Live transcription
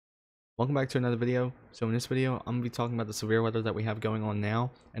Welcome back to another video. So in this video, I'm going to be talking about the severe weather that we have going on now.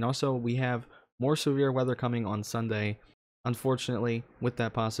 And also we have more severe weather coming on Sunday. Unfortunately, with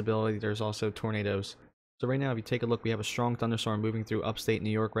that possibility, there's also tornadoes. So right now, if you take a look, we have a strong thunderstorm moving through upstate New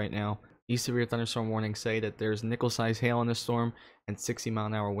York right now. These severe thunderstorm warnings say that there's nickel-sized hail in this storm and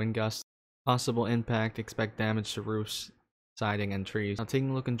 60-mile-an-hour wind gusts. Possible impact, expect damage to roofs, siding, and trees. Now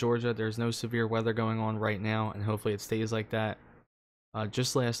taking a look in Georgia, there's no severe weather going on right now, and hopefully it stays like that.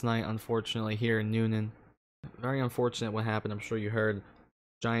 Just last night, unfortunately, here in Noonan, very unfortunate what happened. I'm sure you heard.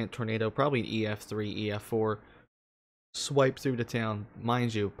 Giant tornado, probably EF3, EF4, swiped through the town.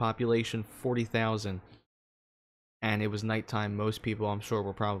 Mind you, population 40,000, and it was nighttime. Most people, I'm sure,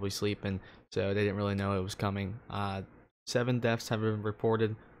 were probably sleeping, so they didn't really know it was coming. 7 deaths have been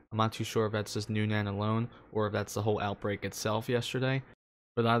reported. I'm not too sure if that's just Noonan alone or if that's the whole outbreak itself yesterday,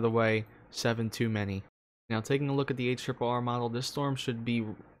 but either way, 7 too many. Now, taking a look at the HRRR model, this storm should be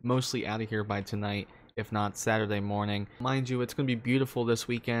mostly out of here by tonight, if not Saturday morning. Mind you, it's going to be beautiful this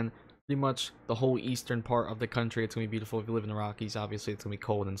weekend. Pretty much the whole eastern part of the country, it's going to be beautiful. If you live in the Rockies, obviously it's going to be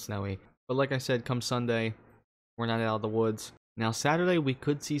cold and snowy. But like I said, come Sunday, we're not out of the woods. Now, Saturday, we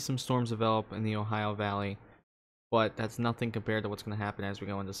could see some storms develop in the Ohio Valley, but that's nothing compared to what's going to happen as we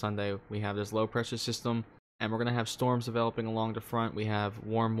go into Sunday. We have this low pressure system, and we're going to have storms developing along the front. We have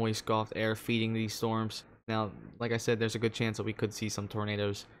warm, moist Gulf air feeding these storms. Now, like I said, there's a good chance that we could see some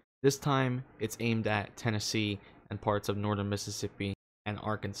tornadoes. This time, it's aimed at Tennessee and parts of northern Mississippi and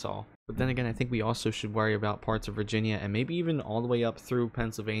Arkansas. But then again, I think we also should worry about parts of Virginia and maybe even all the way up through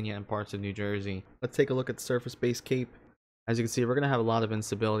Pennsylvania and parts of New Jersey. Let's take a look at the surface-based Cape. As you can see, we're going to have a lot of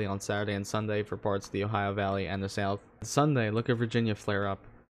instability on Saturday and Sunday for parts of the Ohio Valley and the South. Sunday, look at Virginia flare up.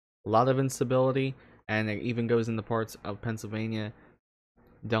 A lot of instability, and it even goes into parts of Pennsylvania,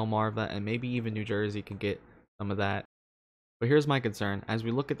 Delmarva, and maybe even New Jersey could get some of that. But here's my concern. As we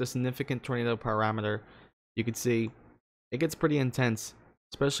look at the significant tornado parameter, you can see it gets pretty intense,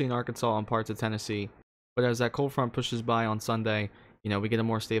 especially in Arkansas and parts of Tennessee. But as that cold front pushes by on Sunday, we get a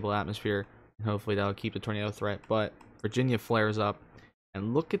more stable atmosphere, and hopefully that'll keep the tornado threat. But Virginia flares up,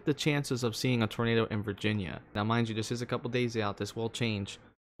 and look at the chances of seeing a tornado in Virginia. Now, mind you, this is a couple days out. This will change,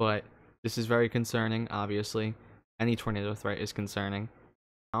 but this is very concerning, obviously. Any tornado threat is concerning.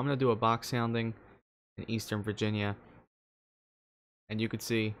 I'm going to do a box sounding in eastern Virginia, and you could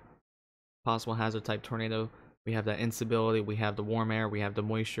see possible hazard type tornado. We have that instability, we have the warm air, we have the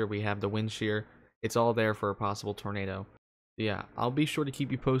moisture, we have the wind shear. It's all there for a possible tornado. Yeah, I'll be sure to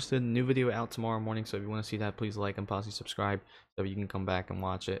keep you posted. New video out tomorrow morning, so if you want to see that, please like and possibly subscribe so you can come back and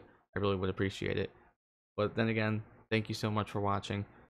watch it. I really would appreciate it. But then again, thank you so much for watching.